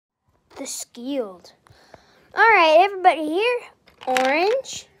the skilled. All right, everybody here.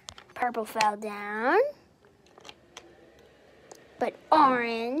 Orange. Purple fell down. But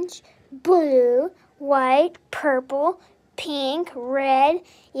orange, blue, white, purple, pink, red,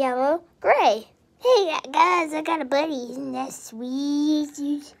 yellow, gray. Hey guys, I got a buddy. Isn't that sweet?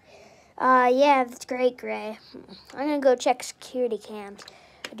 Yeah, that's great, Gray. I'm gonna go check security cams.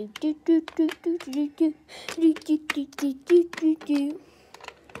 Okay,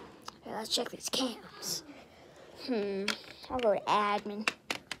 let's check these cams. I'll go to admin.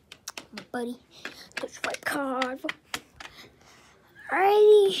 My buddy. Push my card.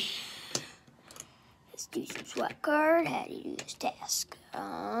 Alrighty. Let's do some swipe card. How do you do this task?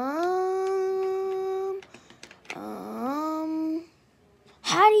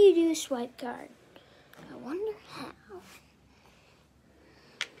 How do you do a swipe card? I wonder how.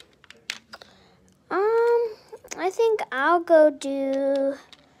 I think I'll go do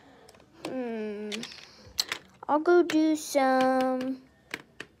some,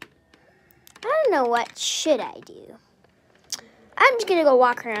 I don't know, what should I do? I'm just gonna go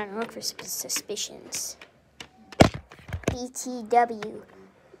walk around and look for some suspicions. BTW,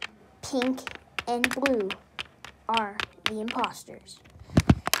 pink and blue are the imposters.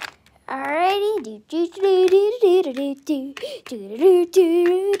 Alrighty,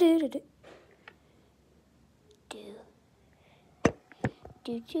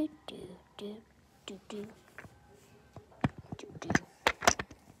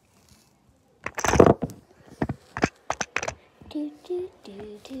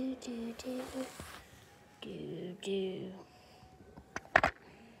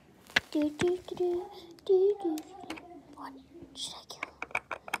 What? Should I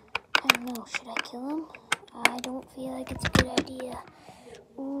kill him? I don't know. Should I kill him? I don't feel like it's a good idea.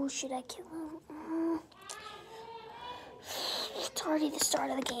 Ooh, should I kill him? It's already the start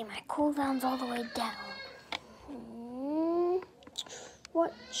of the game. My cooldown's all the way down.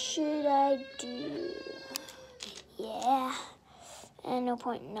 What should I do? Yeah. And no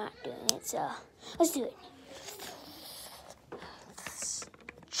point in not doing it, so let's do it.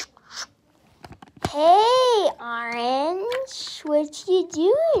 Hey, Orange. What you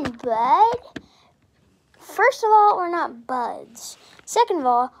doing, bud? First of all, we're not buds. Second of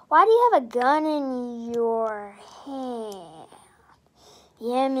all, why do you have a gun in your hand?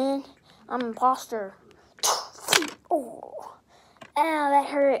 Yeah, man, I'm an imposter. Oh, ow, that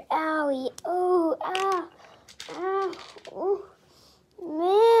hurt. Owie. Oh, ow. Ow. Oh,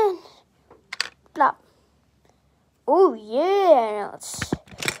 man. Plop. Oh, yeah. Now let's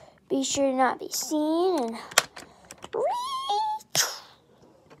be sure to not be seen and reach.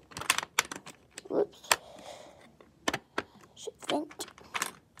 Whoops. Should vent.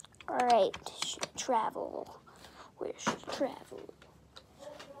 Alright, should I travel? Where should I travel?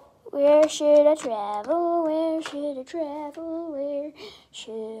 Where should I travel? Where should I travel? Where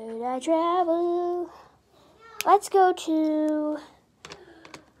should I travel? Let's go to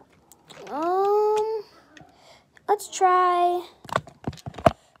let's try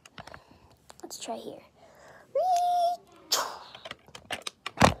here.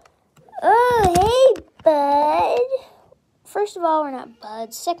 Oh, hey, bud. First of all, we're not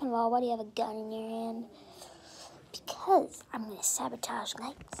buds. Second of all, why do you have a gun in your hand? Because I'm going to sabotage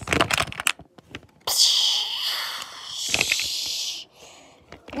lights.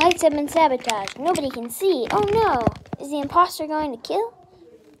 Lights have been sabotaged. Nobody can see. Oh, no. Is the imposter going to kill?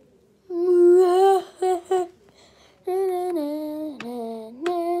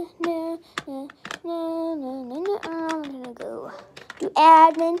 I'm going to go do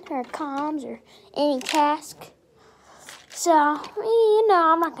admin or comms or any task. So,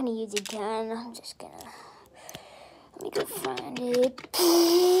 I'm not going to use a gun. I'm just going to, let me go find it.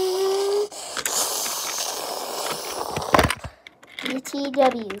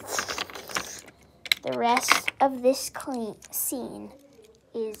 BTW. The rest of this scene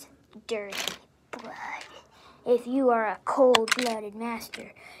is dirty blood. If you are a cold-blooded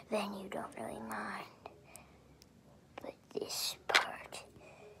master, then you don't really mind. But this part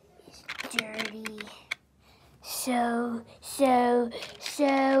is dirty. So.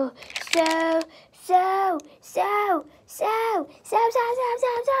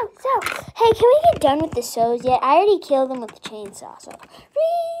 Hey, can we get done with the sows yet? I already killed them with the chainsaw, so.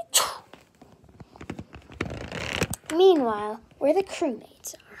 Meanwhile, where the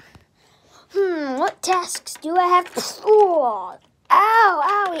crewmates are. What tasks do I have? Oh,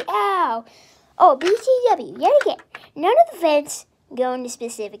 ow, owie, ow. Oh, BTW, yet again. None of the vents go into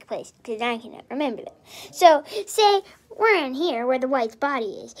specific places, because I cannot remember them. So, say we're in here where the white's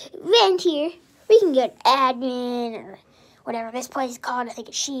body is. Vent here. We can get admin or whatever this place is called. I think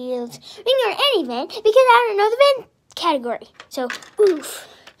it's Shields. We can go to any vent because I don't know the vent category. So, oof.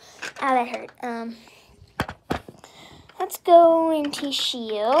 Ow, that hurt. Let's go into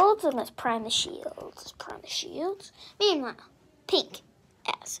Shields and let's prime the shields. Meanwhile, Pink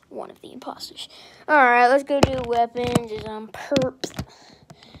as one of the imposters. Alright, let's go do weapons. Is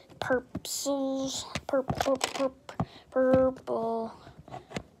purple.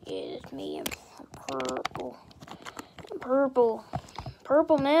 Yeah, it's me. I'm purple.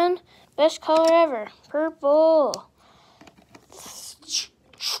 Purple, man. Best color ever. Purple.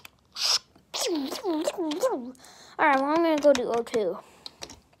 Alright, well, I'm going to go to O2.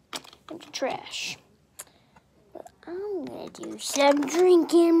 Into trash. But I'm going to do some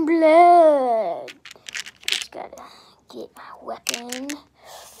drinking blood. Just got to get my weapon.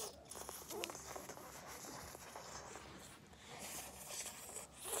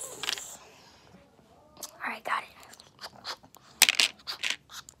 Alright, got it.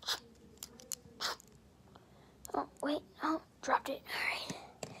 Oh, wait. Oh, dropped it.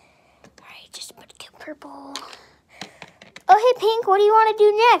 Alright, just about to kill purple. Oh, hey, Pink, what do you want to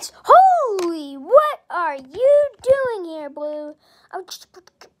do next? Holy, what are you doing here, Blue? How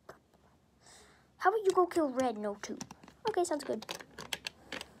about you go kill Red in O2? Okay, sounds good.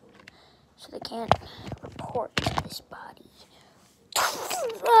 So they can't report this body.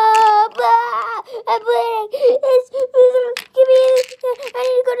 I'm bleeding. Give me I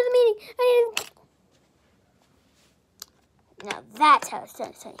need to go to the meeting. Now that's how it's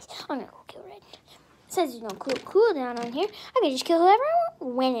done. I'm going to go kill Red. It says there's no cooldown on here. I can just kill whoever I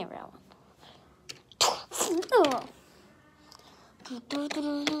want, whenever I want.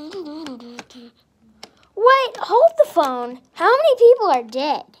 Wait, hold the phone. How many people are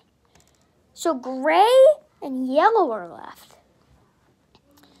dead? So gray and yellow are left.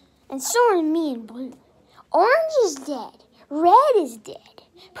 And so are me and blue. Orange is dead. Red is dead.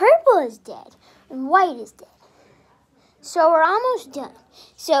 Purple is dead. And white is dead. So we're almost done.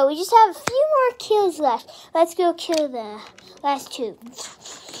 So we just have a few more kills left. Let's go kill the last two.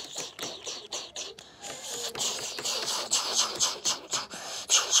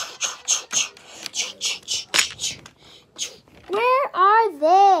 Where are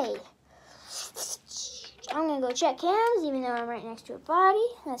they? I'm gonna go check cams, even though I'm right next to a body.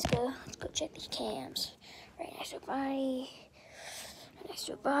 Let's go check these cams. Right next to a body. Right next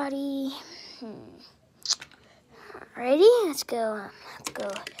to a body. Alrighty, let's go.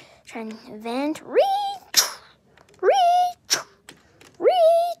 Try and vent. Reach.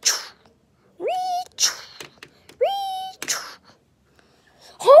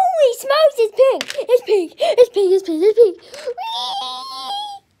 Holy smokes, it's pink. It's pink. Hey,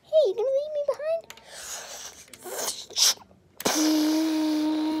 you gonna leave me behind?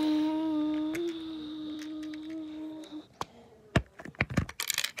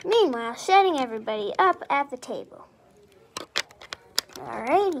 Meanwhile, setting everybody up at the table.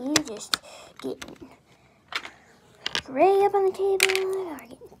 Alright, you just getting gray up on the table, or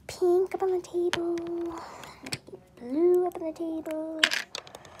getting pink up on the table, blue up on the table,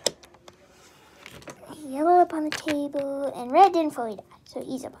 yellow up on the table, and red didn't fully die, so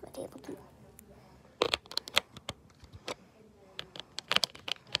he's up on the table too.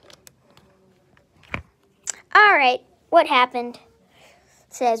 Alright, what happened?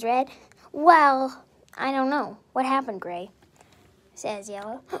 Says Red. Well, I don't know. What happened, Gray? Says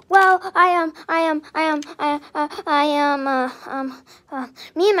Yellow. Well,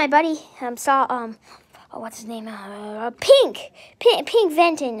 me and my buddy saw what's his name? Pink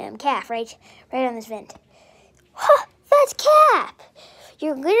venting Calf right on this vent. Huh, that's Cap.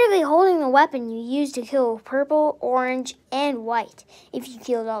 You're literally holding the weapon you used to kill purple, orange, and white. If you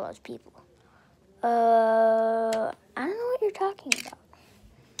killed all those people. I don't know what you're talking about.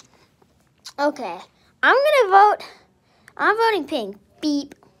 Okay, I'm gonna vote. I'm voting pink.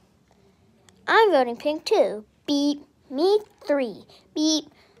 Beep. I'm voting pink too. Beep. Me 3.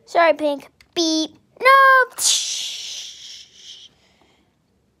 Beep. Sorry, Pink. Beep. No.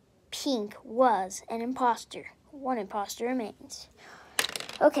 Pink was an imposter. One imposter remains.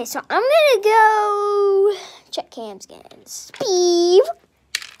 Okay, so I'm gonna go check cam scans. Beep.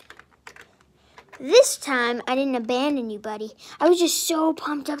 This time, I didn't abandon you, buddy. I was just so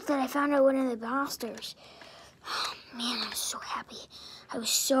pumped up that I found out one of the imposters. Oh, man, I was so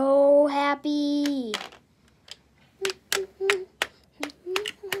happy.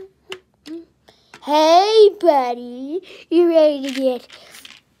 Hey, buddy. You ready to get...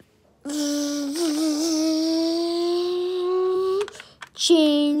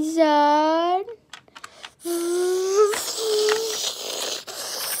 chainsawed?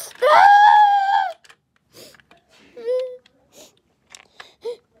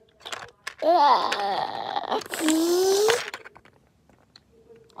 All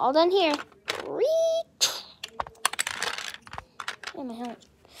done here. Oh, my helmet.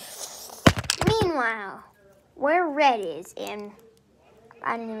 Meanwhile, where red is, and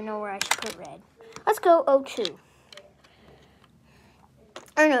I didn't even know where I should put red. Let's go O2.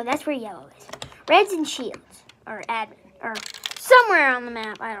 Or no, that's where yellow is. Red's in shields, or admin, or somewhere on the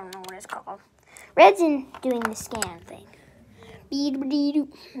map. I don't know what it's called. Red's in doing the scan thing. See,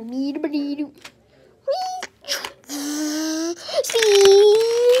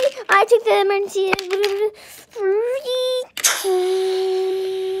 I took the emergency.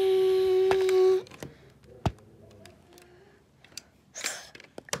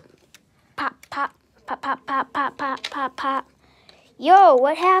 Pop, pop, pop, pop, pop, pop, pop, pop, pop. Yo,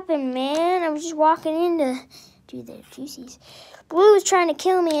 what happened, man? I was just walking in to do the juicies. Blue was trying to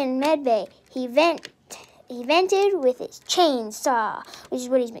kill me in medbay. He vented with his chainsaw, which is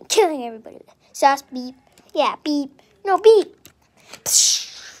what he's been killing everybody with. Sauce, beep. Yeah, beep. No, beep.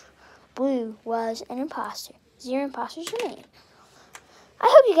 Psh. Blue was an imposter. 0 imposters remain. I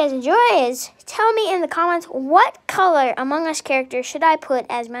hope you guys enjoy this. Tell me in the comments what color Among Us character should I put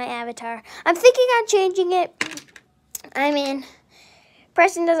as my avatar. I'm thinking on changing it. I mean,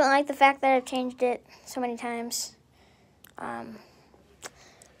 Preston doesn't like the fact that I've changed it so many times.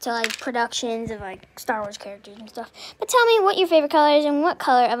 To like productions of like Star Wars characters and stuff. But tell me what your favorite color is and what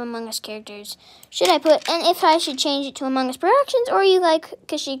color of Among Us characters should I put, and if I should change it to Among Us Productions or you like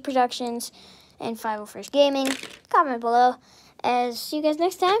Kashyyyk Productions and 501st Gaming. Comment below. As see you guys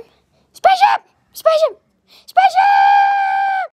next time. Spaceship! Spaceship! Spaceship!